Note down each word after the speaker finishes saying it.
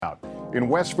In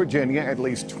West Virginia, at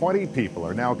least 20 people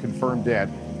are now confirmed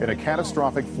dead in a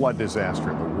catastrophic flood disaster,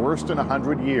 the worst in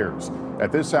 100 years.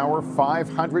 At this hour,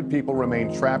 500 people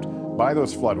remain trapped by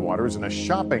those floodwaters in a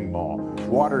shopping mall.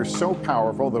 Water so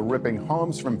powerful they're ripping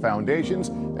homes from foundations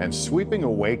and sweeping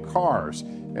away cars.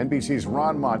 NBC's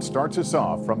Ron Mott starts us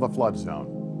off from the flood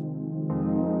zone.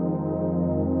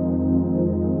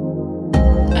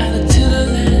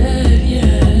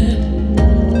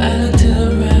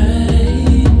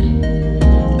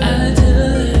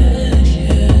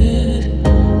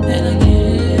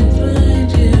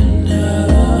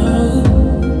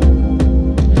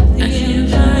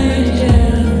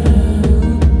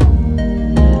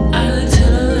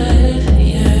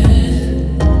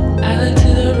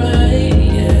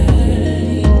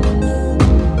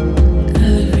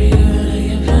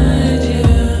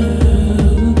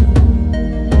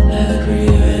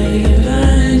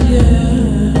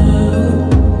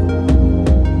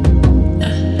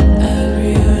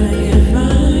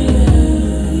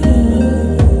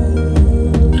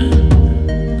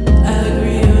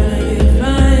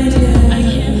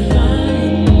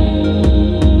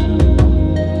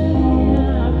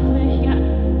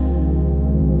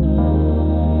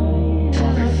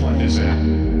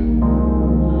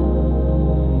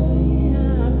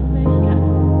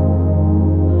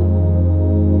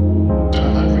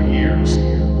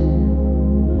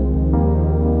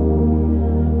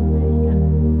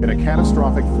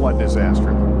 Catastrophic flood disaster,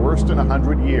 the worst in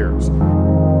 100 years.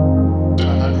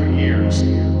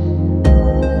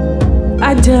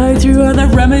 I dug through all the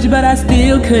rummage, but I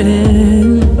still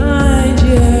couldn't find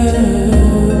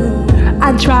you.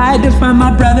 I tried to find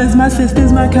my brothers, my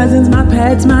sisters, my cousins, my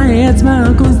pets, my aunts, my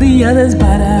uncles, the others,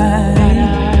 but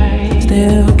I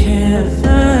still can't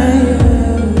find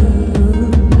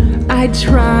you. I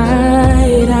tried.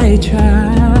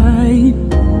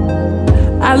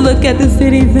 I look at the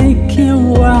city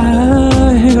thinking, why?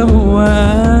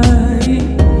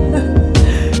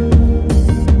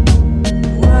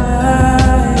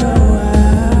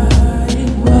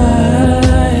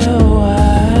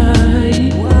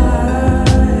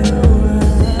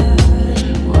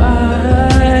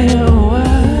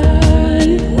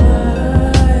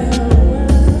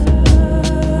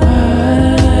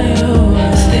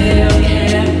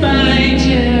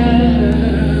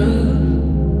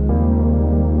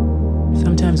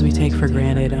 Sometimes we take for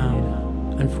granted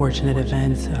unfortunate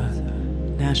events,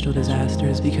 natural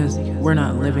disasters, because we're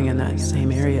not living in that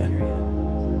same area.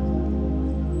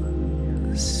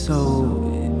 So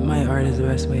my art is the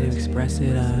best way to express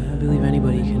it. I believe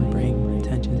anybody can bring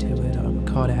attention to it,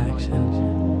 call to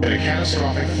action. In a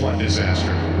catastrophic flood disaster,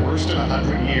 the worst in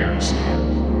 100 years.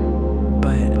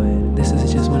 But this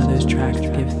is just one of those tracks to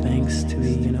give thanks to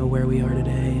where we are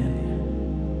today,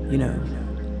 and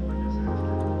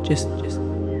just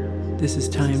this is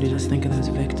time to just think of those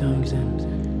victims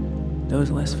and those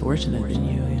less fortunate than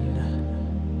you,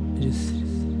 and just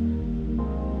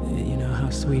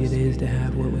how sweet it is to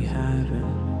have what we have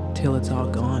until it's all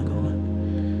gone.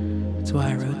 That's why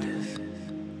I wrote this.